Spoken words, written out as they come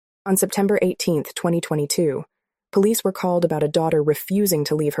On September 18, 2022, police were called about a daughter refusing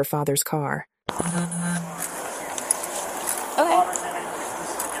to leave her father's car. Okay.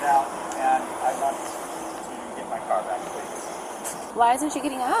 Get out, and I want to get my car back, please. Why isn't she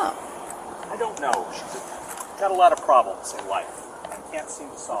getting out? I don't know. She's got a lot of problems in life and can't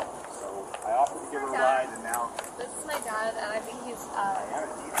seem to solve them. So I offered to give her a ride, and now This is my dad, and I think he's, I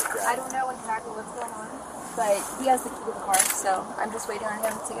I don't know exactly what's going on, but he has the key to the car, so I'm just waiting on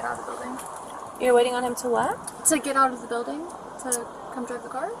him to get out of the building. You're waiting on him to what? To get out of the building? To come drive the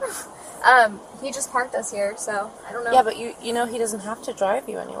car? He just parked us here, so I don't know. Yeah, but you know he doesn't have to drive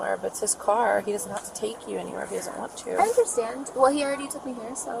you anywhere, but it's his car. He doesn't have to take you anywhere if he doesn't want to. I understand. Well, he already took me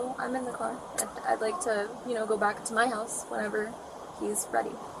here, so I'm in the car. I'd like to, go back to my house whenever he's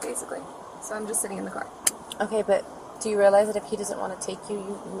ready, basically. So I'm just sitting in the car. Okay, but do you realize that if he doesn't want to take you,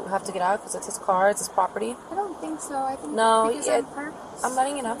 you have to get out because it's his car, it's his property? I don't think so. I think No, because I'm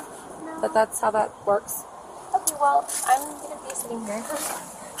letting you know No. that that's how that works. Okay, well, I'm going to be sitting here.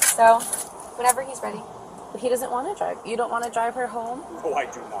 So, whenever he's ready. But he doesn't want to drive. You don't want to drive her home? No, I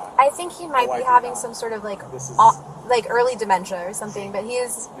do not. I think he might No, I be do having not. some sort of This is- early dementia or something, but he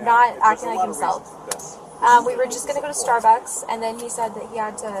is Yeah, not there's acting a like lot of himself. reasons for this. We were just gonna go to Starbucks, and then he said that he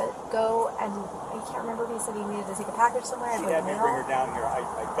had to go, and I can't remember if he said he needed to take a package somewhere. She had me bring her down here. I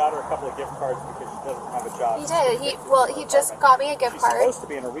got her a couple of gift cards because she doesn't have a job. He did. He just got me a gift She's card. supposed to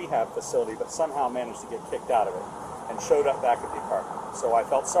be in a rehab facility, but somehow managed to get kicked out of it and showed up back at the apartment. So I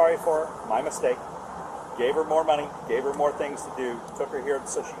felt sorry for her, my mistake. Gave her more money, gave her more things to do, took her here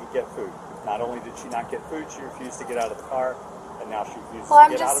so she could get food. Not only did she not get food, she refused to get out of the car, and now she refuses to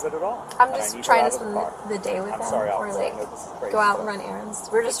get out of it at all. I'm And I just need her trying out to of the spend car. the day with I'm him, sorry, or officer. I know this is crazy go out stuff. and run errands.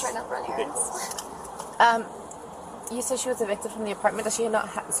 We're just trying to run errands. Ridiculous. You said she was evicted from the apartment. Does she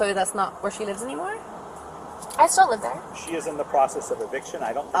not? So that's not where she lives anymore. I still live there. She is in the process of eviction.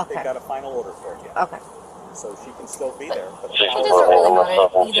 I don't think Okay. they got a final order for it yet. Okay. So she can still be there. But It doesn't really matter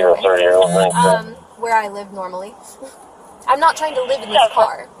either way. Where I live normally. I'm not trying to live in this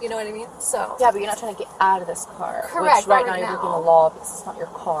car. You know what I mean? So. Yeah, but you're not trying to get out of this car. Correct, Which right not now right you're now. breaking the law because it's not your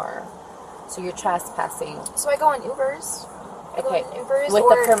car. So you're trespassing. So I go on Ubers. I go Okay. on Ubers With or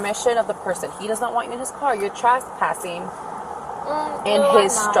the permission of the person. He does not want you in his car. You're trespassing in no,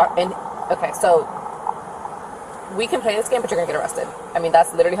 his I'm not. Okay, so we can play this game, but you're gonna get arrested. I mean,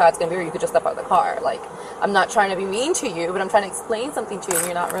 that's literally how it's gonna be. Or you could just step out of the car. Like, I'm not trying to be mean to you, but I'm trying to explain something to you, and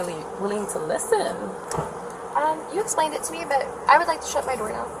you're not really willing to listen. You explained it to me, but I would like to shut my door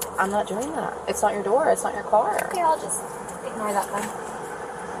now. I'm not doing that. It's not your door. It's not your car. Okay, I'll just ignore that then.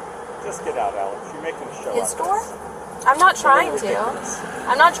 just get out, Alex. You're making a show His out of door? this. I'm not trying It's a to. little ridiculous.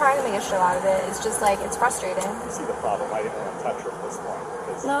 I'm not trying to make a show out of it. It's just like, it's frustrating. You see the problem. I didn't want to touch her at this point.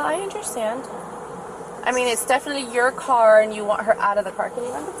 Because No, I understand. I mean, it's definitely your car, and you want her out of the car. Can you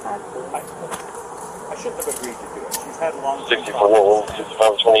run the tag, please? I shouldn't have agreed to do it. She's had long-term 64 Woodland,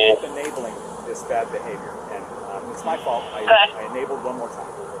 6528. enabling this bad behavior, and it's my fault. I enabled one more time.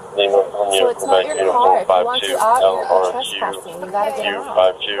 Name of So it's not your car. If you want you out, you're trespassing. You gotta get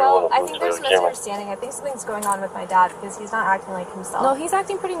out. Well, I think there's a misunderstanding. I think something's going on with my dad because he's not acting like himself. No, he's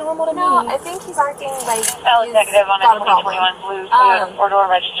acting pretty normal to No, me. I think he's acting like he's Negative on got a problem. X2021 Blue, four door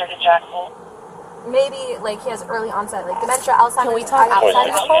registered to Jacksonville. Maybe like he has early onset, like dementia, Alzheimer's. Can we talk outside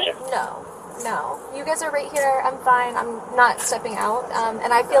of the car? No. You guys are right here. I'm fine. I'm not stepping out.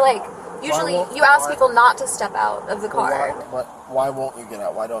 And I feel like usually you ask people not to step out of the car. Why won't you get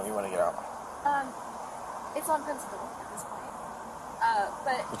out? Why don't you want to get out? It's on principle at this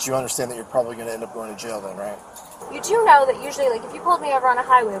point. But you understand that you're probably going to end up going to jail then, right? But you do know that usually, like, if you pulled me over on a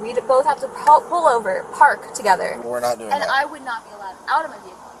highway, we'd both have to pull over, park together. We're not doing And that. I would not be allowed out of my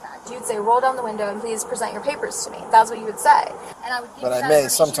vehicle, in fact. You'd say, roll down the window and please present your papers to me. That's what you would say. And I would give But you I that may. information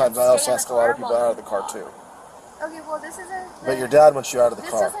Sometimes and I also stay in ask the a lot of car people while out you of the car walk. too. Okay, well, this isn't... But your dad wants you out of the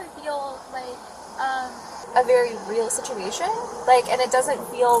This car. doesn't feel like a very real situation. Like, and it doesn't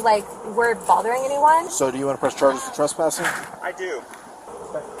feel like we're bothering anyone. So do you want to press charges for trespassing? I do.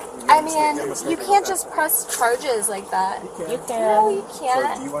 I mean, you can't just press charges like that. You can. No, you So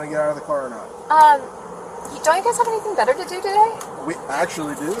can't. do you want to get out of the car or not? Don't you guys have anything better to do today? We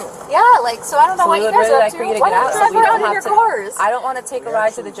actually do. Yeah, like, so I don't know So what we you would guys really are up like to. for you to Why get don't out you so drive we around don't in have your to. cars? I don't want to take a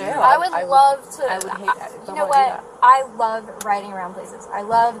ride to the jail. I would love to. I would hate that. You know what? I love riding around places. I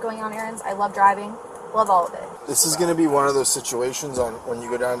love going on errands. I love driving. Love all of it. This is going to be one of those situations on when you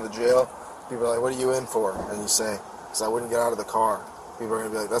go down to the jail. People are like, "What are you in for?" And you say, "Because I wouldn't get out of the car." People are going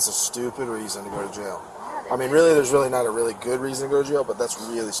to be like, "That's a stupid reason to go to jail." I mean, really, there's really not a really good reason to go to jail, but that's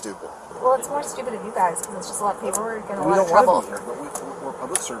really stupid. Well, it's more stupid of you guys because it's just a lot of paperwork and a We lot of don't trouble. want to be here, but we're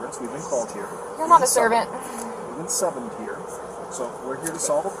public servants. We've been called here. You're not a servant. We've been summoned here. So we're here to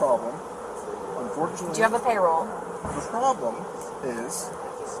solve a problem. Unfortunately, Do you have a payroll? the problem is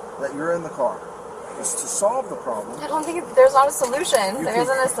that you're in the car. It's to solve the problem. I don't think there's not a solution. There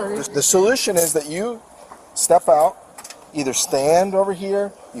isn't a solution. The solution is that you step out, either stand over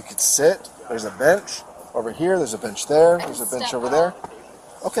here, you could sit, there's a bench over here, there's a bench there, there's a bench over there.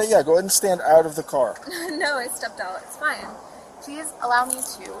 Okay, yeah, go ahead and stand out of the car. No, I stepped out. It's fine. Please allow me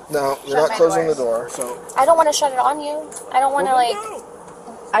to. No, you're Shut not my closing door. the door, so... I don't want to shut it on you. I don't want to, like...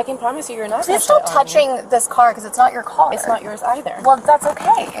 I can promise you, you're not. Please stop touching this car because it's not your car. It's not yours either. Well, that's okay.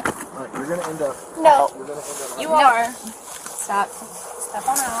 Alright, you're gonna end up... No. You're gonna end up... You are. Step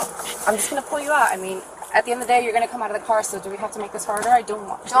on out. I'm just gonna pull you out. I mean, at the end of the day, you're gonna come out of the car. So do we have to make this harder? I don't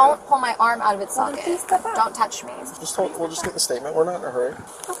want to. Don't pull my arm out of its Well, then socket. please step out. Don't touch me. We'll just get the statement. We're not in a hurry.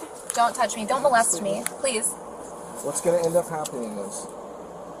 Don't touch me. Don't molest me. Please. What's gonna end up happening is...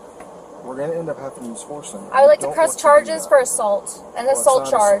 We're gonna end up having to use force on you. I would like to Don't press want do charges that. for assault. An Well, it's assault not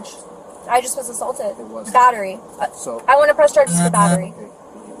charge. assault. I just was assaulted. It wasn't. Battery. So... I want to press charges for battery. Okay,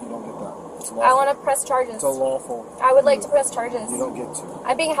 you don't get that. It's lawful. I want to press charges. It's a lawful... I would like to press charges. You don't get to.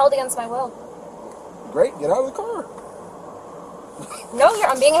 I'm being held against my will. Great, get out of the car. No,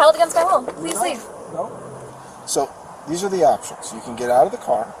 I'm being held against my will. Please You're not. leave. No. So, these are the options. You can get out of the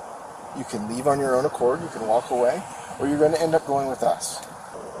car, you can leave on your own accord, you can walk away, or you're going to end up going with us.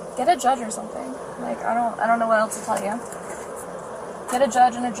 Get a judge or something. Like, I don't know what else to tell you. Get a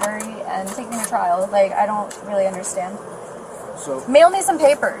judge and a jury and take me to trial. Like, I don't really understand. So, Mail me some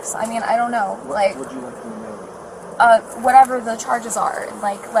papers. I mean, I don't know. Like, what would you like me to mail you? whatever the charges are.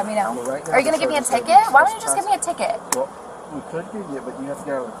 Like, let me know. Well, right now Are you the gonna give me a charges ticket? are Why don't you just give me a ticket? Well, we could give you, but you have to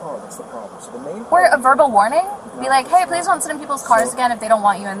get out of the car. That's the problem. So the main Or a problem- verbal warning? Be like, hey, please don't sit in people's cars again if they don't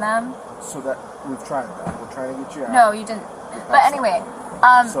want you in them. So that we've tried that. We're trying to get you out. No, you didn't. But anyway,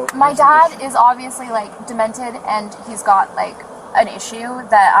 So my here's the dad issue. is obviously like demented and he's got like an issue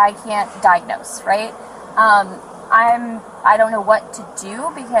that I can't diagnose, right? I don't know what to do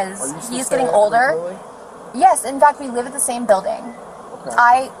Are because you still he's getting staying at older. Lily? Yes, in fact, we live at the same building. Okay.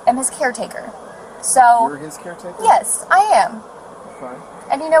 I am his caretaker. You're So, his caretaker? yes, I am. Okay.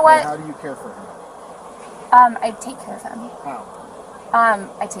 And you know And what? how do you care for him? I take care of him. How?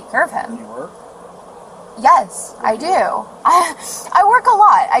 I take care of Do him. you work? Yes, I do. I work a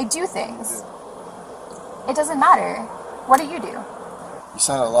lot. I do things. It doesn't matter. What do you do? You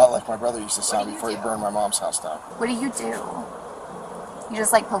sound a lot like my brother used to sound before he burned my mom's house down. What do you do? You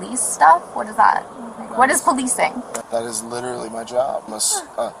just like police stuff? What is that? What is policing? That is literally my job. I'm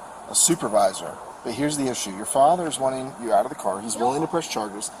a supervisor. But here's the issue. Your father is wanting you out of the car. He's willing to press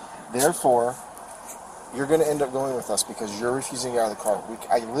charges. Therefore, you're going to end up going with us because you're refusing to get out of the car.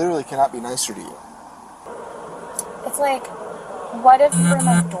 I literally cannot be nicer to you. It's like, what if you were in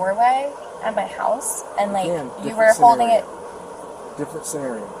my doorway at my house and like Again, you different were holding scenario. it? Different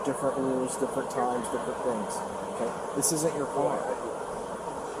scenario, different rules, different times, different things. Okay? This isn't your car.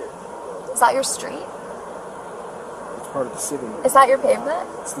 Is that your street? It's part of the city. Is that your pavement?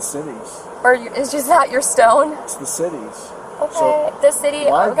 It's the cities. Or is just that your stone? It's the cities. Okay, So, the city.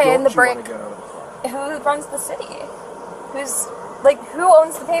 why Okay, don't and the you brick. want to get out of the car? Who runs the city? Who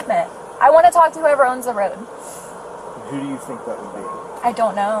owns the pavement? I want to talk to whoever owns the road. Who do you think that would be? I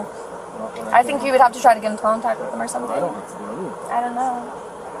don't know. Not when I think you would have to try to get in contact with them or something. I don't have to do anything. I don't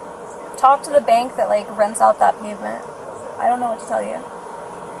know. Talk to the bank that like rents out that pavement. I don't know what to tell you.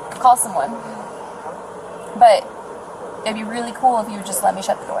 Call someone. But it'd be really cool if you would just let me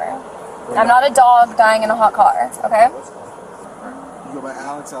shut the door. I'm not a dog dying in a hot car, okay? You go by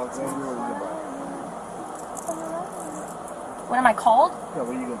Alex Alexander or you go by? What am I called? Yeah,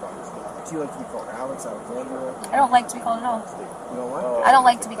 what do you go by? Do you like to be called Alex Alexander? I don't like to be called at all. You know what? I don't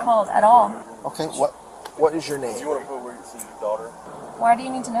like to be called at all. Okay, what is your name? want to put where you see your daughter? Why do you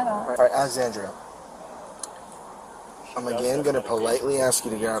need to know that? Alright, Alexandria. I'm again going to politely ask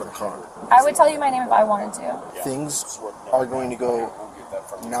you to get out of the car. I would tell you my name if I wanted to. Things are going to go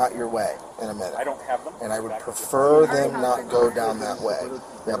not your way in a minute. I don't have them. And I would prefer them not go down that way.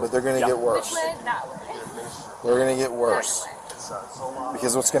 Yeah, but they're going to get worse. That way. They're going to get worse.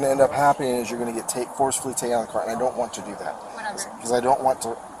 Because what's going to end up happening is you're going to get forcefully taken out of the car, and I don't want to do that. Whatever. Because I don't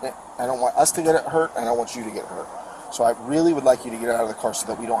want us to get hurt, and I don't want you to get hurt. So I really would like you to get out of the car so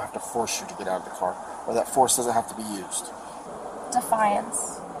that we don't have to force you to get out of the car, or that force doesn't have to be used.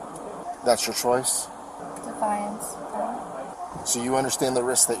 Defiance. That's your choice? Defiance. So you understand the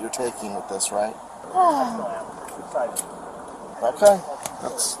risk that you're taking with this, right? Okay.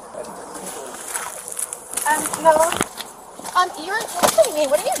 That's... No. You're insulting me.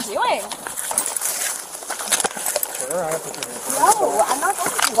 What are you doing? All right, put your hands No, I'm not going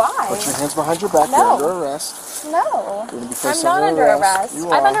to. Why? Put your hands behind your back. No. You're under arrest. No. You're gonna be I'm placed not under arrest. You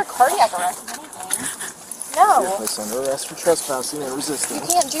I'm are. under cardiac arrest, if anything. You're No. placed under arrest for trespassing and resisting. You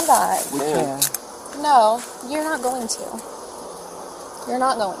can't do that. We can. No, you're not going to. You're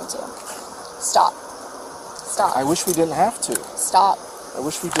not going to. Stop. Stop. I wish we didn't have to. Stop. I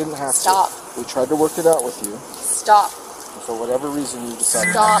wish we didn't have Stop. to. We tried to work it out with you. Stop. And for whatever reason, you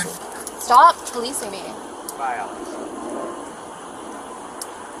decided Stop. not to. Stop policing me. Bye, Alex.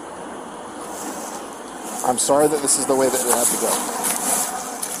 I'm sorry that this is the way that it had to go.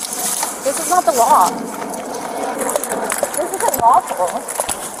 This is not the law. This isn't lawful.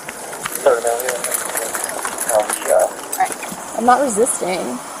 I'm not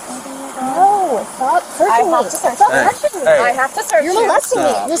resisting. No, stop searching me. Stop touching me. I have to search you. You're molesting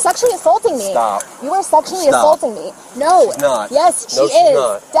me. You're sexually assaulting me. Stop. You are sexually assaulting me. No. She's not. Yes, she No, she's is.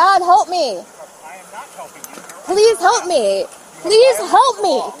 not. Dad, help me. I am not helping you. Please help me. Please help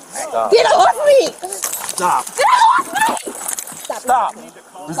me. Stop. Get off me. Stop. Get off me. Stop.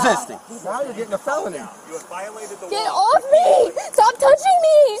 Resisting. Now you're getting a felony. You have violated the Get law. off me. Stop touching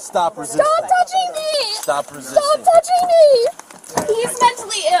me. Stop resisting. Stop touching me. Stop resisting. Stop touching me. He's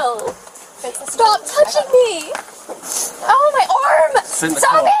mentally ill. Stop touching me. Oh, my arm. Sit in the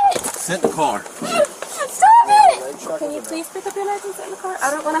Stop car. it. Sit in the car. Stop it. Can you please pick up your license in the car?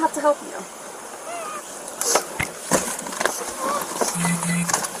 I don't want to have to help you.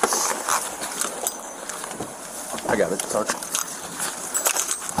 I got it. Sorry.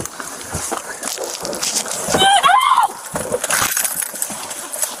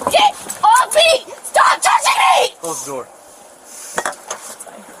 Get off me. Stop touching me. Close the door.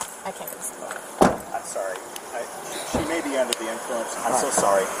 I can't resist. I'm sorry. She may be under the influence. I'm so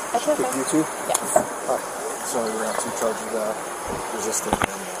sorry. That's okay. You too? Yes. So you're on 2 charges of resisting.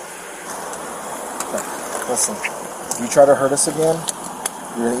 Okay. Listen, if you try to hurt us again,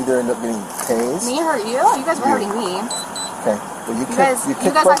 you're gonna either end up getting tased. Me hurt you? You guys were hurting me. Okay. Well, you You guys kicked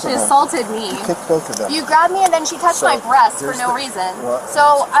both actually of them. assaulted me. You kicked both of them. You grabbed me and then she touched So, my breast for here's no the- reason. Well,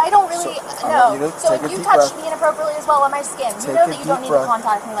 So I don't really so I want you know. to So take a you deep touched breath. me inappropriately as well on my skin. Take You know a that you deep don't need breath. to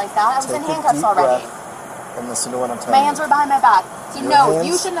contact me like that. I was Take in a handcuffs deep already. breath and listen to what I'm telling My you. hands were behind my back. So Your no, hands-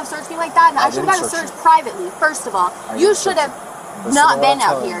 you shouldn't have searched me like that, and I should didn't have gotten search searched privately, first of all. I You didn't should search have Listen not to what been I'm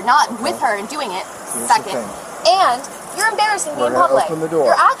out telling here, you, not okay? with her and doing it, Here's the second. thing. And you're embarrassing me We're in gonna public. open the door.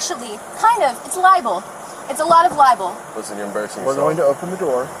 You're actually kind of, it's libel. It's a lot of libel. Listen, you're embarrassing We're yourself. going to open the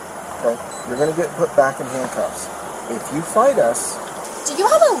door. Okay. You're going to get put back in handcuffs. If you fight us, Do you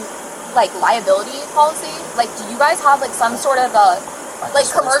have a, like, liability policy? Like, do you guys have, like, some sort of, I like,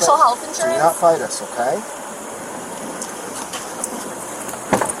 just wanna commercial say, health do insurance? not fight us, okay?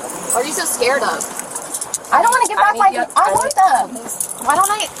 What are you so scared of? I don't want to give back my keys. I want them. Why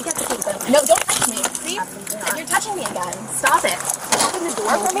don't I get the keys? No, don't touch me. See? You're touching me again. Stop it. Open the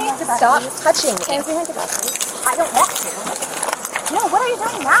door for me. Stop touching me. Can you I don't want to. No, what are you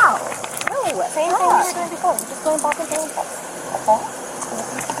doing now? No, same thing you were doing before. Just going back into handcuffs. Okay?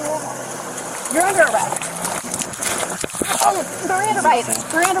 You're under arrest. Miranda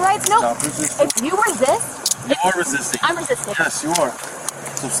rights. Miranda rights? No. Stop resisting. If you resist, You are resisting. I'm resisting. Yes, you are.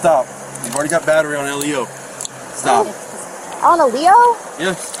 So stop. You've already got battery on LEO. Stop. On a Leo?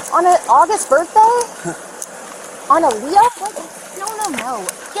 Yes. On an August birthday? On a Leo? What? No.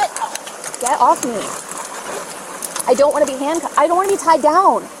 Get off me. I don't want to be handcuffed. I don't want to be tied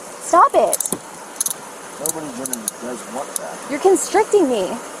down. Stop it. Nobody really does want that. You're constricting me.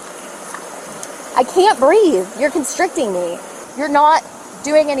 I can't breathe. You're constricting me. You're not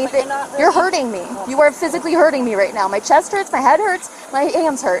doing anything. You're hurting me. You are physically hurting me right now. My chest hurts, my head hurts, my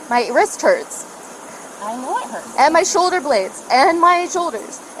hands hurt, my wrist hurts. I know it hurts. And my shoulder blades, and my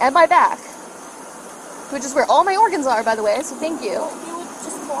shoulders, and my back. Which is where all my organs are, by the way, so thank you. You would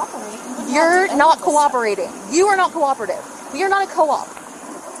just cooperate. You would You're do not any of this cooperating. You are not cooperative. We are not a co-op.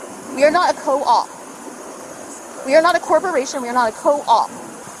 We are not a co-op. We are not a corporation. We are not a co-op.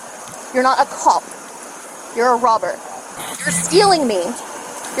 You're not a cop. You're a robber. You're stealing me.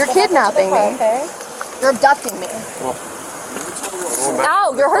 You're kidnapping me. Okay. You're abducting me.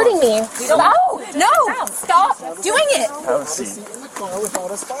 Ow, you're hurting me. Ow, no, stop doing it. Have a seat. Sit in the car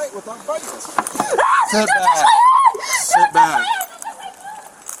without us without fighting us. Sit back. Sit back.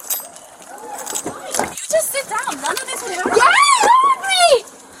 You just sit down. None of this would happen. Get off me!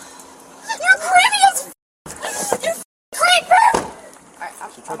 You're creepy as f***. You creeper!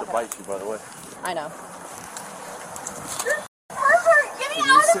 She tried to bite you, by the way. I know. Pervert, get me Can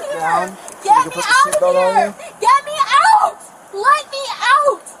you out of sit here! down? Get you me can put the out of seatbelt on here! you? Get me out! Let me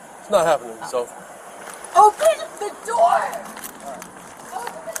out! It's not happening, so. Open the door!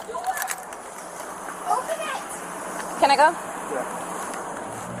 Open the door! Open it! Can I go?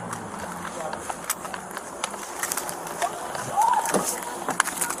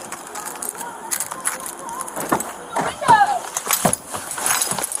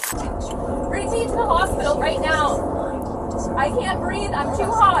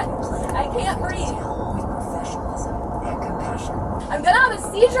 I'm gonna have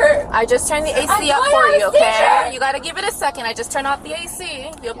a seizure. I just turned the AC I'm up going for to have you, a okay? seizure. You gotta give it a second. I just turned off the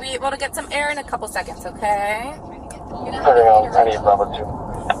AC. You'll be able to get some air in a couple seconds, okay? Turning on 98 Bravo 2.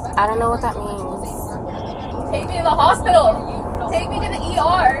 I don't know what that means. Take me to the hospital. Take me to the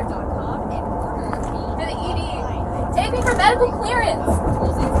ER. To the ED. Take me for medical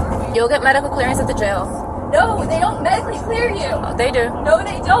clearance. You'll get medical clearance at the jail. No, they don't medically clear you. Oh, they do. No,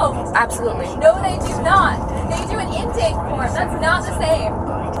 they don't. Absolutely. No, they do not. They do an intake form. That's not the same.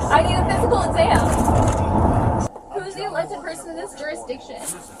 I need a physical exam. Who's the elected person in this jurisdiction?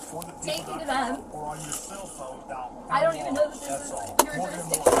 Take me to them. I don't even know that this is your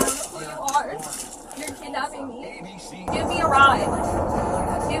jurisdiction. I don't know who you are. You're kidnapping me. Give me a ride.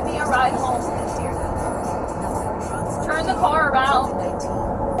 Give me a ride home. Turn the car around.